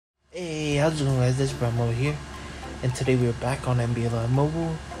how's it going, guys? This is Bram over here, and today we're back on NBA Live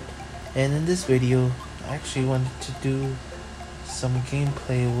Mobile. And in this video, I actually wanted to do some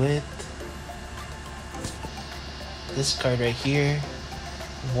gameplay with this card right here,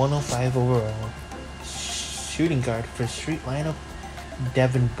 105 overall, shooting guard for street lineup,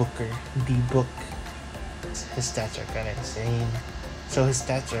 Devin Booker, D-Book. His stats are kind of insane. So his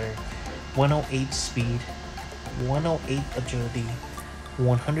stats are 108 speed, 108 agility,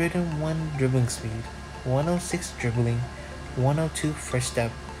 101 dribbling speed, 106 dribbling, 102 first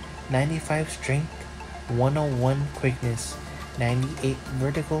step, 95 strength, 101 quickness, 98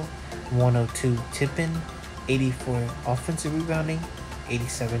 vertical, 102 tipping, 84 offensive rebounding,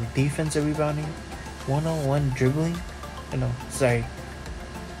 87 defensive rebounding, 101 dribbling,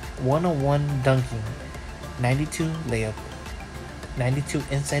 101 dunking, 92 layup, 92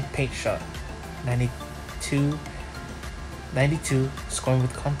 inside paint shot, 92 scoring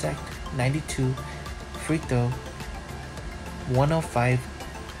with contact, 92 free throw, 105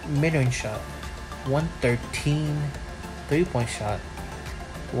 mid-range shot, 113 3-point shot,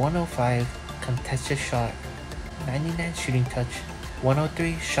 105 contested shot, 99 shooting touch,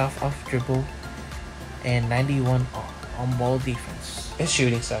 103 shot off dribble, and 91 on ball defense. His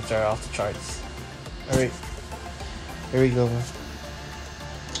shooting stats are off the charts. Alright, here we go.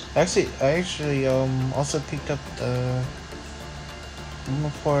 I actually also picked up the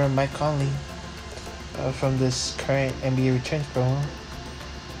for Mike Conley from this current NBA Returns promo.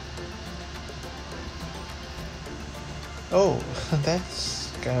 Oh,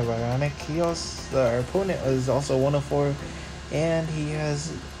 that's kind of ironic. Our opponent is also 104, and he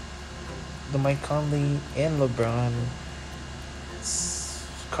has the Mike Conley and LeBron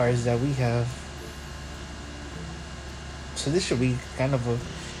cards that we have. So this should be kind of a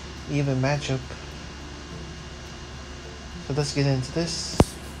even matchup. So let's get into this.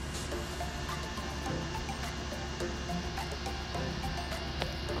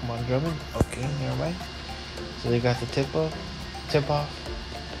 Come on, Drummond. Okay, never mind. So they got the tip off.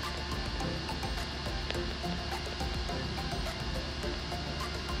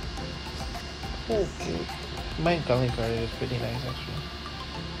 Okay, my Conley card is pretty nice actually.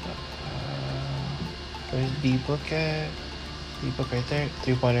 Where's D-Book at? D-Book right there.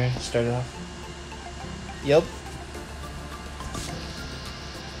 3-pointer. Started off. Yup.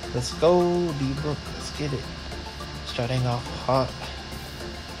 Let's go, D-Book. Let's get it. Starting off hot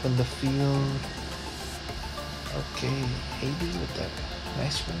from the field. Okay, AD with that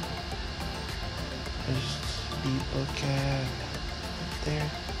nice one. There's D-Book at there.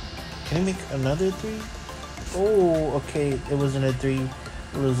 Can he make another 3? Oh, okay. It wasn't a 3.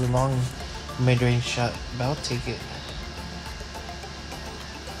 It was a long mid-range shot, but I'll take it.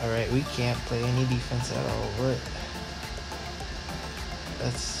 Alright, we can't play any defense at all, but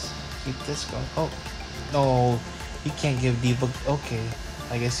let's keep this going. Oh, no, you can't give D-Book. Okay,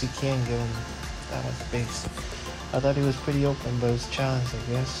 I guess you can give him that much space. I thought he was pretty open, but it was challenged,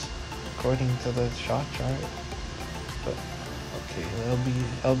 I guess, according to the shot chart. But, okay,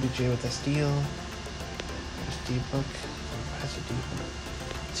 LBJ with a steal. There's D-Book. That's a D-Book.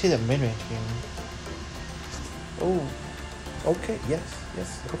 See that mid-range game. Oh, okay, yes,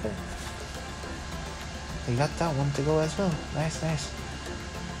 okay. He got that one to go as well. Nice.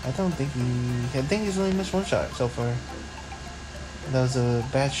 I think he's only missed one shot so far. That was a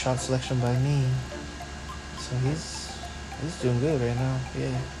bad shot selection by me. So he's doing good right now.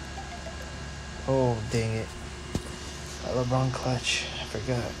 Yeah. Oh, dang it. LeBron clutch. I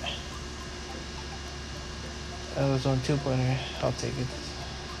forgot. I was on 2-pointer. I'll take it.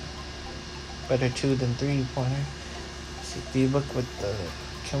 Better 2 than 3-pointer. See D-Book with the.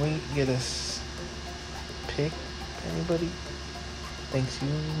 Can we get a pick? Anybody? Thanks you,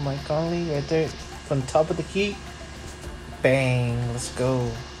 Mike Conley, right there from the top of the key. Bang! Let's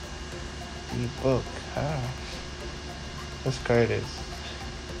go. D-Book. This card is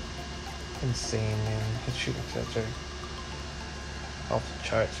insane, man. His shooting stats are off the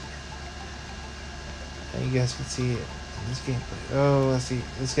charts, man. And you guys can see it in this gameplay. Oh, let's see.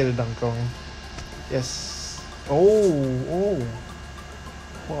 Let's get a dunk going. Yes. Oh.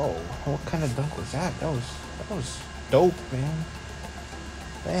 Whoa. What kind of dunk was that? That was dope, man.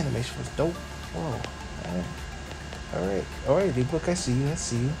 The animation was dope. Whoa. Alright, D-Book, I see you.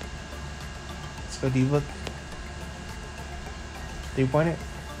 Let's go, D-Book. 3-pointer.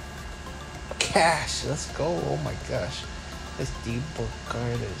 Cash. Let's go. Oh my gosh. This D-Book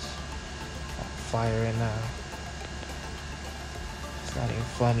card is on fire right now. It's not even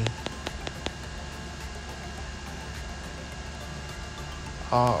funny.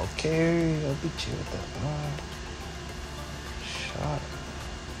 Oh, okay. I'll beat you with that shot.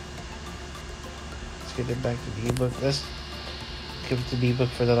 Let's get it back to the ebook. Let's give it to the ebook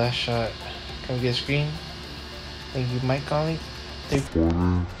for the last shot. Can we get a screen? Thank you, Mike Conley. Let's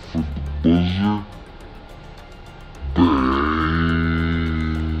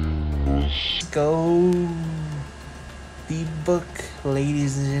go. The book,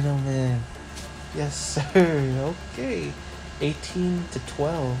 ladies and gentlemen. Yes, sir. Okay.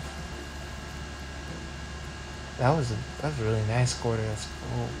 18-12. That was a really nice quarter. Let's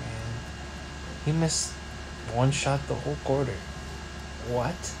go, man. He missed one shot the whole quarter.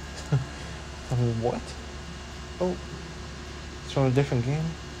 What? What? Oh, it's from a different game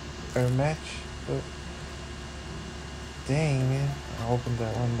or match. But dang, man. I'll open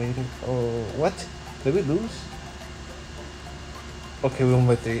that one later. Oh, what? Did we lose? Okay, we won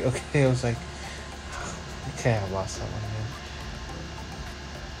by 3. Okay, I was like, okay, I lost that one, man.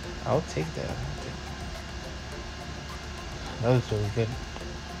 I'll take that. That was really good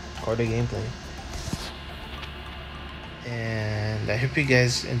quarter gameplay. And I hope you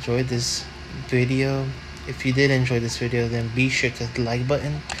guys enjoyed this video. If you did enjoy this video, then be sure to hit the like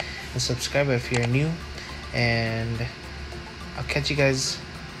button and subscribe if you're new. And I'll catch you guys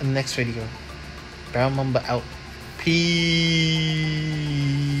in the next video. Brown Mamba out. Peace.